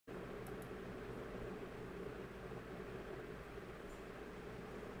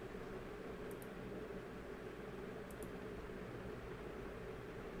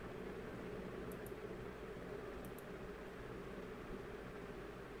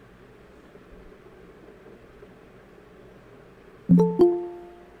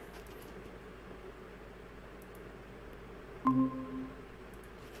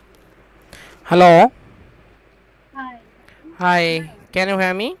Hello. Hi. Hi. Can you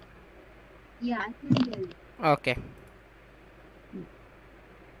hear me? Yeah, I can hear you. Okay.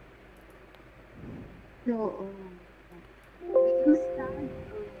 So, will you start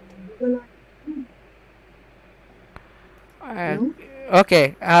Google Audition? Uh, Hello?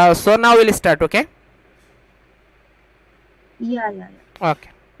 okay. So now we'll start. Okay. Yeah.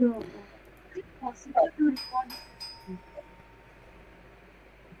 Okay. So, is it possible to record the session?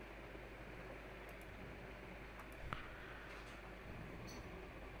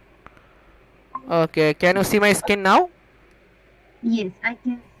 Okay. Can you see my screen now? Yes, I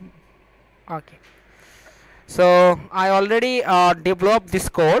can see. Okay. So I already developed this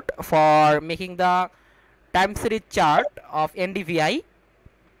code for making the time series chart of NDVI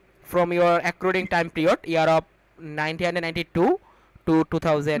from your accruing time period year of 1992 to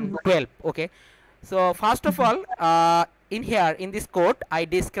 2012. Okay. So first of all, in here in this code, I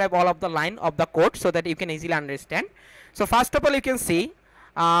describe all of the line of the code so that you can easily understand. So first of all, you can see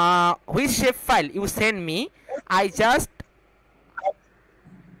which shape file you send me. I just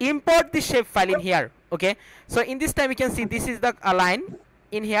import the shape file in here. Okay. So in this time, you can see this is the line.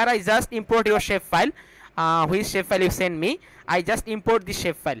 In here, I just import your shape file. Which shape file you send me? I just import the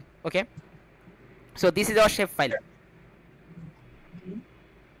shape file. Okay. So this is our shape file.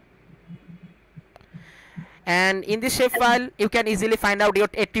 And in this shape file you can easily find out your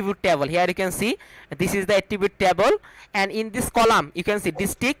attribute table. Here you can see this is the attribute table, and in this column you can see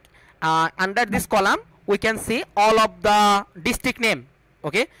district. Under this column we can see all of the district name.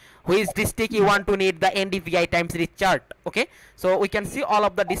 Okay, which district you want to need the NDVI time series chart. Okay, so we can see all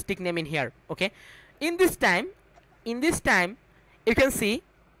of the district name in here. Okay, in this time you can see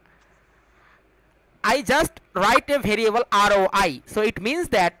I just write a variable ROI. So it means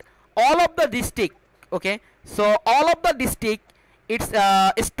that all of the district, okay, so all of the district, it's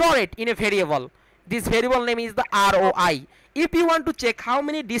stored in a variable. This variable name is the ROI. If you want to check how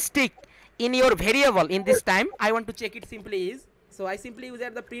many district in your variable in this time, I want to check it simply is, so I simply use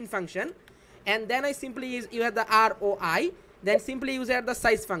the print function, and then I simply use the ROI, then simply use the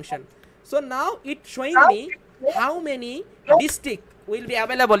size function. So now it's showing me how many district will be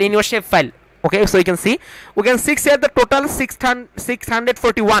available in your shape file. Okay, so you can see we can see here the total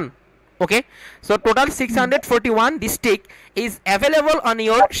 641. Okay, so total 641 district is available on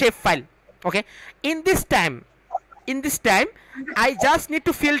your shape file. Okay, in this time I just need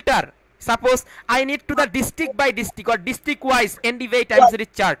to filter. Suppose I need to the district by district or district wise NDVI time series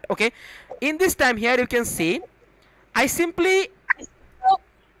chart. Okay, in this time here you can see I simply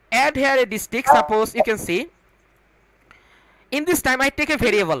add here a district. Suppose you can see in this time I take a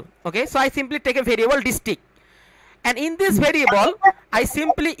variable. Okay, so I simply take a variable district, and in this variable I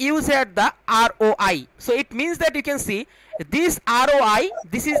simply use here the ROI. So it means that you can see this ROI,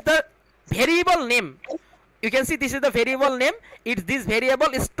 this is the variable name. You can see this is the variable name. It's this variable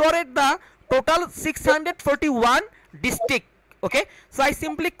stored the total 641 district. Okay, so I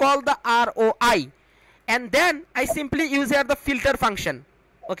simply call the ROI, and then I simply use here the filter function.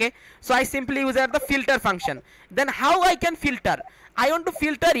 Okay, so I simply use here the filter function. Then how I can filter? I want to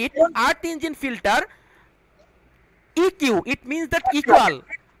filter it art engine filter EQ. It means that equal.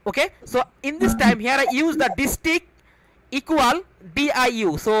 Okay, so in this time here I use the district equal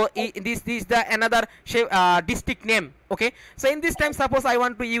DIU. So this is the another district name. Okay, so in this time suppose I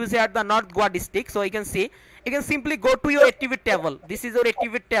want to use here the North Goa district. So you can see you can simply go to your attribute table. This is your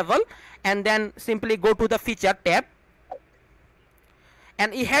attribute table, and then simply go to the feature tab,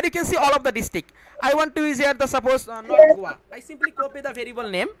 and here you can see all of the district. I want to use here the suppose North Goa. I simply copy the variable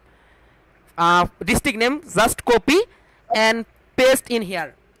name, district name, just copy and paste in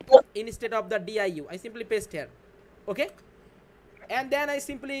here instead of the DIU. I simply paste here. Okay, and then I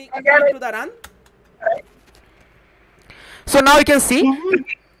simply click to the run. So now you can see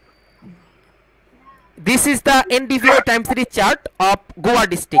this is the NDVI time series chart of Goa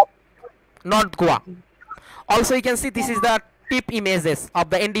district, North Goa. Also you can see this is the tip images of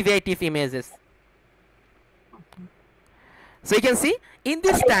the NDVI tip images. So you can see in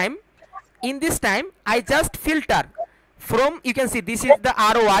this time I just filter from, you can see this is the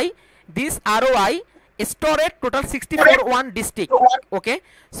ROI. This ROI stored total 641 district. Okay,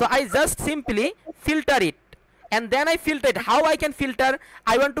 so I just simply filter it, and then I filter it. How I can filter?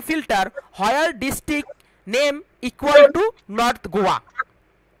 I want to filter where district name equal to North Goa.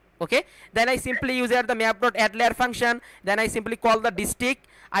 Okay, then I simply use here the map.add layer function. Then I simply call the district.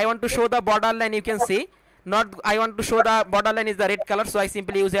 I want to show the borderline. You can see not, I want to show the borderline is the red color, so I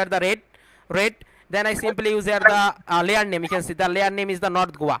simply use here the red. Then I simply use here the layer name. You can see the layer name is the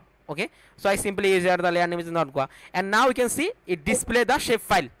North Goa. Okay, so I simply use here the layer name is North Goa, and now you can see it display the shape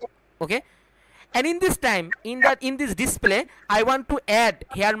file. Okay, And in this time, in this display, I want to add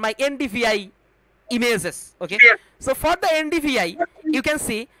here my NDVI images. Okay, so for the NDVI, you can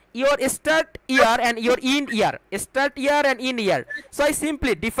see your start year and your end year, start year and end year. So I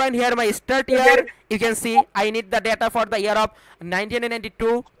simply define here my start year. You can see I need the data for the year of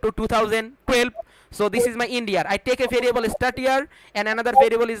 1992 to 2012. So this is my end year. I take a variable start year and another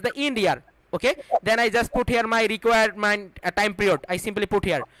variable is the end year. Okay, then I just put here my requirement time period. I simply put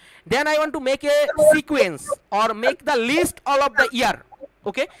here. Then I want to make a sequence or make the list all of the year.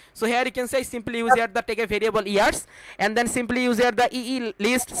 Okay, so here you can say simply use here the take a variable years and then simply use here the EE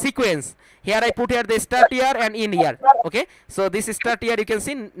list sequence. Here I put here the start year and end year. Okay, so this start year you can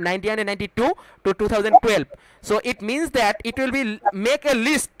see 1992 to 2012. So it means that it will be make a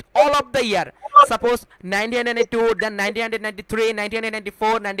list all of the year. Suppose 1992, then 1993, 1994,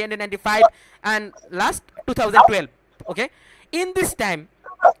 1995, and last 2012. Okay, in this time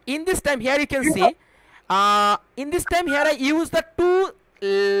here you can see in this time here I use the two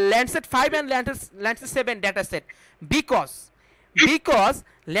Landsat 5 and Landsat 7 dataset because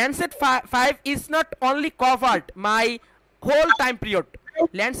Landsat 5 is not only covered my whole time period.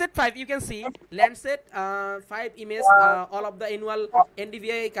 Landsat 5 you can see Landsat 5 image all of the annual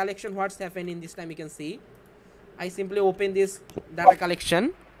NDVI collection what's happened in this time you can see. I simply open this data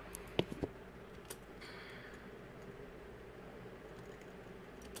collection.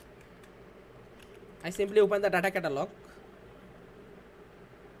 I simply open the data catalog.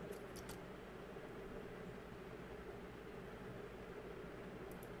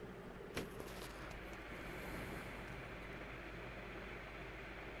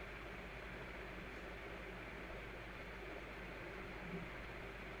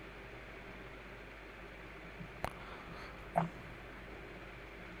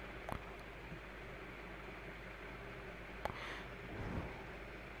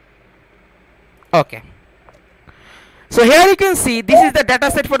 Okay, so here you can see this is the data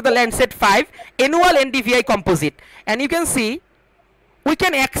set for the Landsat 5 annual NDVI composite, and you can see we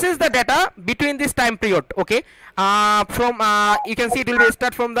can access the data between this time period. Okay, from you can see it will be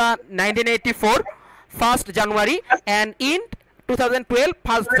start from the 1984 1st January and end 2012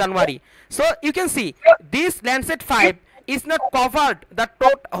 1st January. So you can see this Landsat 5 is not covered the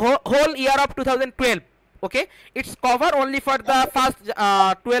whole year of 2012. Okay, it's covered only for the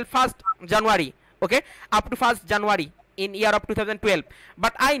first January. Okay, up to 1st January in year of 2012,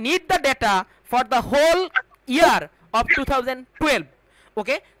 but I need the data for the whole year of 2012.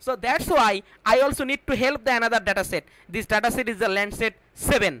 Okay, so that's why I also need to help the another data set. This data set is the Landsat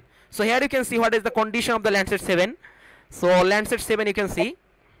 7. So here you can see what is the condition of the Landsat 7. So Landsat 7 you can see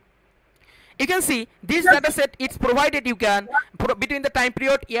this data set it's provided you can between the time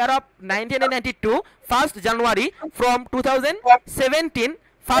period year of 1992 1st January from 2017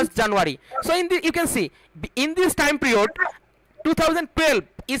 1st January. So in the you can see in this time period 2012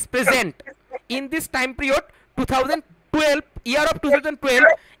 is present. In this time period 2012 year of 2012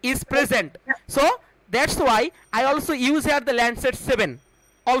 is present. So that's why I also use here the Landsat 7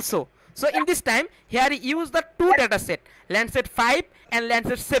 also. So in this time here I use the two data set Landsat 5 and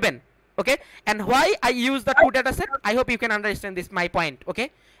Landsat 7. Okay, and why I use the two data set, I hope you can understand this my point. Okay,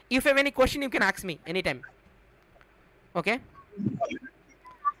 if you have any question you can ask me anytime. Okay,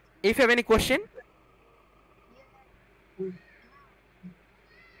 if you have any question.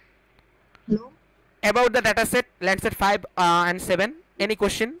 Hello? About the data set Landsat 5 and 7, any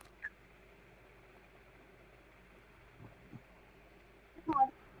question?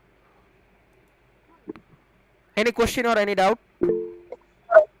 Any question or any doubt? Am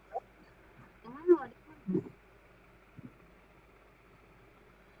I audible?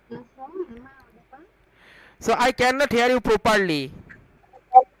 Yes, sir. Am I audible? So I cannot hear you properly.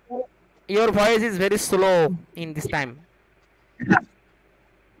 Your voice is very slow in this time.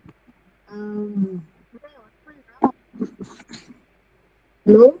 Am I audible now?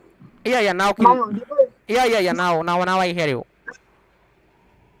 Hello? Yeah, now Am I audible? yeah, now I hear you.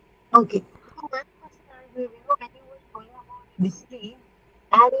 Okay. So one question I have, when you were showing about history,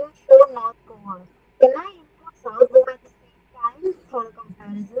 and you show North Goa, can I include South Goa at the same time for a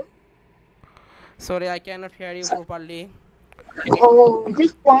comparison? Sorry, I cannot hear you properly. Oh,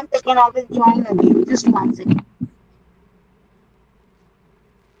 just 1 second, I will join again. Just 1 second.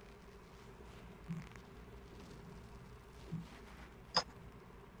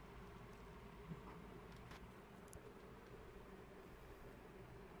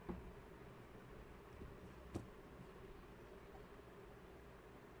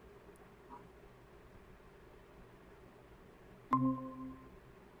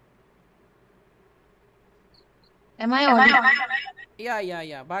 Am I audible?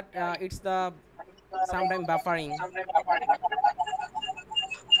 Yeah, but it's the sometime buffering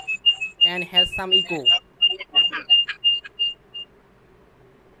and has some echo.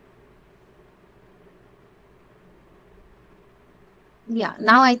 Yeah,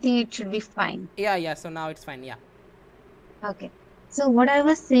 now I think it should be fine. Yeah, so now it's fine. Yeah. Okay. So what I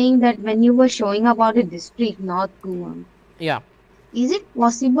was saying that when you were showing about the district North Goa, Yeah. is it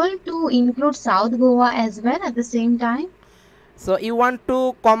possible to include South Goa as well at the same time? So you want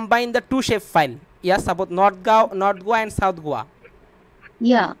to combine the two shape file. Yes, about North Goa and South Goa.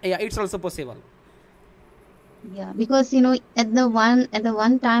 Yeah, Yeah, it's also possible. yeah, because at the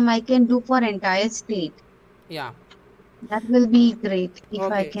one time I can do for entire state. Yeah. That will be great if I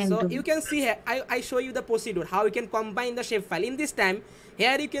Okay, can so you do. can see here, I show you the procedure how you can combine the shape file. In this time,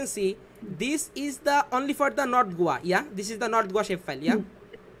 here you can see this is the only for the North Goa. Yeah, this is the North Goa shape file. Yeah, Mm,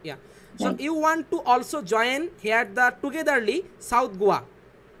 yeah. So right. you want to also join here the togetherly South Goa.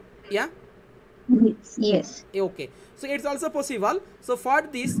 Yeah. Yes, yes. Okay, so it's also possible. So for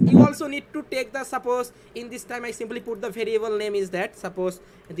this you also need to take the, suppose in this time I simply put the variable name is that, suppose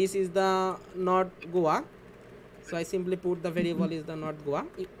this is the North Goa. So I simply put the variable is the North Goa.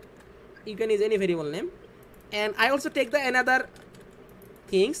 You can use any variable name, and I also take the another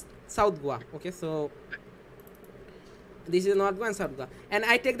things South Goa. Okay, so this is North Goa and South Goa, and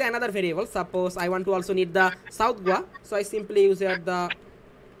I take the another variable. Suppose I want to also need the South Goa, so I simply use here the,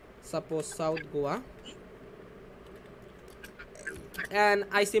 suppose South Goa, and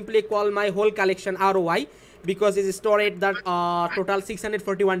I simply call my whole collection ROI because it is stored that total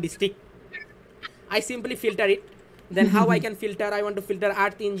 641 district. I simply filter it. Then how I can filter? I want to filter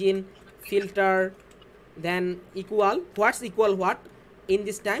earth engine, filter, then equal. What's equal what? In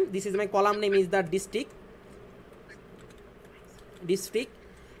this time, this is my column name is the district,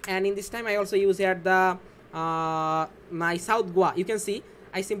 and in this time I also use here the my South Goa. You can see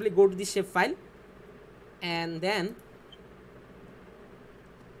I simply go to this shape file, and then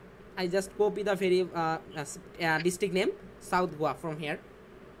I just copy the district name South Goa from here.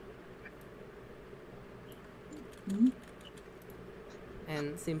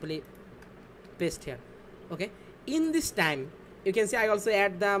 And simply paste here. Okay, in this time you can see I also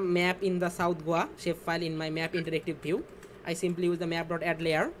add the map in the South Goa shape file in my map interactive view. I simply use the map.add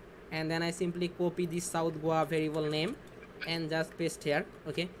layer, and then I simply copy this South Goa variable name and just paste here.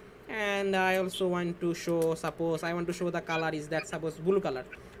 Okay, and I also want to show, suppose I want to show the color is that, suppose blue color.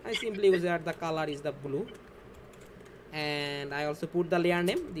 I simply use that the color is the blue, and I also put the layer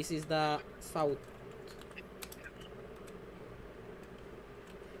name. This is the South.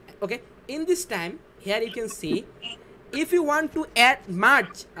 Okay, in this time here you can see if you want to add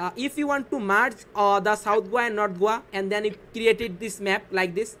merge, if you want to merge the South Goa and North Goa, and then you created this map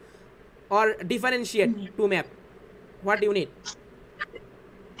like this, or differentiate two map, what do you need?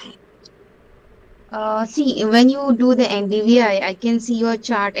 See, when you do the NDVI, I can see your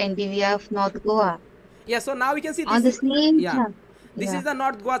chart NDVI of North Goa Yeah, so now we can see on this the is, same yeah, chart. this Yeah. is the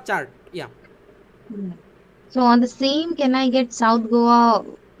North Goa chart. Yeah. Yeah. So on the same, can I get South Goa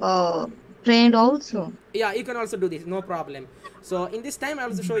trend also? Yeah, you can also do this, no problem. So in this time I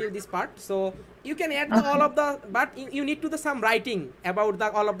also show you this part. So you can add the all Okay. of the, but you need to do some writing about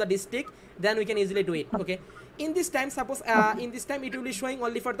the all of the district, then we can easily do it. Okay, in this time, suppose Okay. in this time it will be showing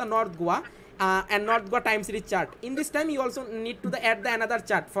only for the North Goa and North Goa time series chart. In this time you also need to add the another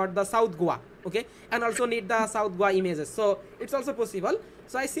chart for the South Goa. Okay, and also need the South Goa images, so it's also possible.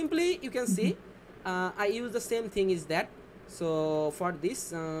 So I simply, you can see I use the same thing is that. So for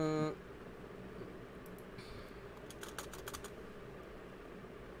this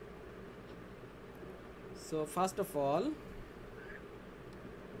so first of all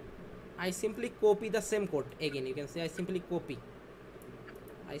I simply copy the same code again. You can see I simply copy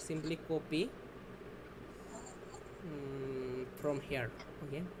from here.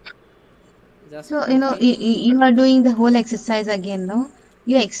 Okay, just So, copy. you are doing the whole exercise again, no?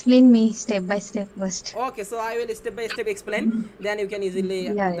 You explain me step by step first. Okay, so I will step by step explain, then you can easily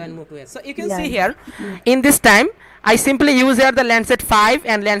Yeah, then yeah, move to here. So you can yeah, see here yeah. in this time I simply use here the Lancet 5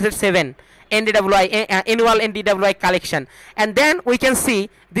 and Lancet 7 NDWI annual NDWI collection, and then we can see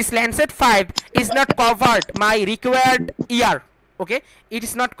this Lancet 5 is not covered my required year. Okay, it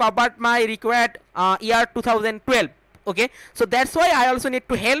is not covered my required year 2012. Okay, so that's why I also need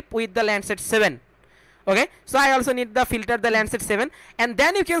to help with the Lancet 7. Okay, so I also need the filter the Lancet 7, and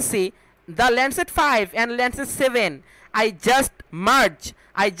then you can see the Lancet 5 and Lancet 7 I just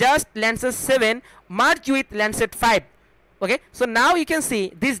Lancet 7 merge with Lancet 5. Okay, so now you can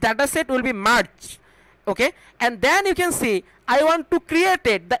see this data set will be merged. Okay, and then you can see I want to create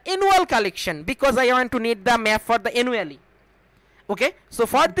it the annual collection because I want to need the map for the annually. Okay, so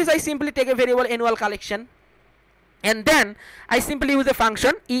for this I simply take a variable annual collection, and then I simply use a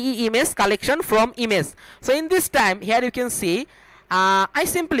function image collection from image. So in this time here you can see I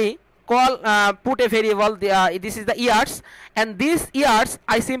simply call put a variable, this is the years, and these years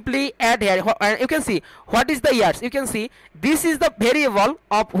I simply add here, and you can see what is the years. You can see this is the variable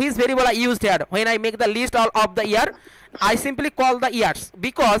of which variable I used here when I make the list all of the year. I simply call the years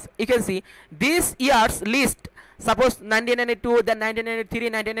because you can see this years list, suppose 1992, then 1993,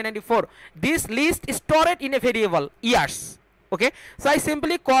 1994, this list is stored in a variable years. Okay, so I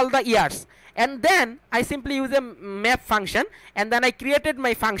simply call the years, and then I simply use a map function, and then I created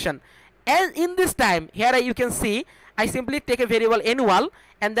my function. And in this time here you can see I simply take a variable annual,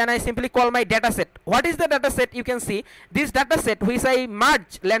 and then I simply call my data set. What is the data set? You can see this data set which I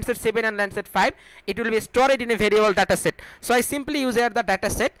merge Landsat 7 and Landsat 5, it will be stored in a variable data set. So I simply use here the data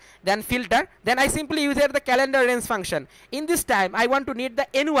set, then filter, then I simply use here the calendar range function. In this time I want to need the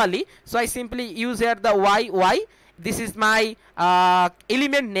annually, so I simply use here the y. This is my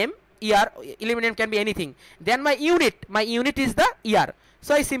element name, year. Element name can be anything. Then my unit is the year,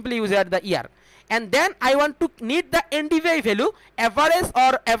 so I simply use here the year. And then I want to need the NDVI value, average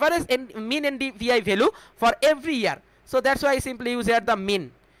mean NDVI value for every year. So that's why I simply use here the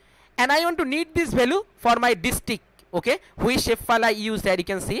mean. And I want to need this value for my district. Okay, which shapefile I use here, you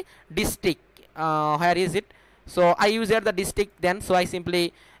can see district. Where is it? So I use here the district, then so I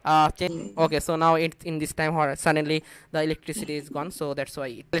simply change. Okay, so now it's in this time where suddenly the electricity is gone, so that's why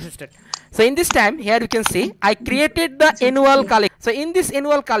it resisted. So in this time here you can see I created the annual collection. So in this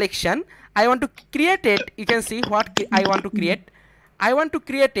annual collection I want to create it, you can see what I want to create. I want to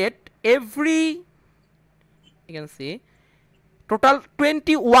create it every, you can see total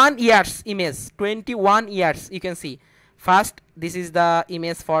 21 years image, 21 years. You can see first this is the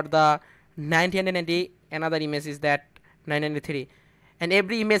image for the 1990, another image is that 993, and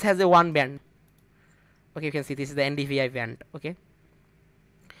every image has a one band. Okay, you can see this is the NDVI band. Okay,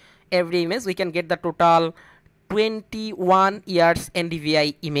 every image we can get the total 21 years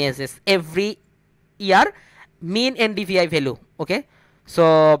NDVI images every year, mean NDVI value. Okay,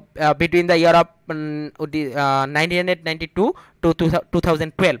 so between the year of 1992 to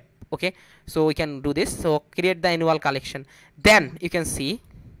 2012. Okay, so we can do this. So create the annual collection, then you can see,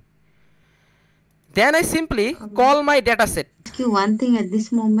 then I simply call my data set. Ask you one thing at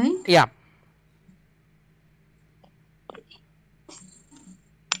this moment. Yeah.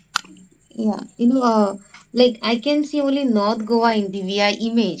 Yeah, like I can see only North Goa NDVI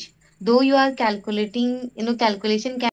image. Though you are calculating, calculation can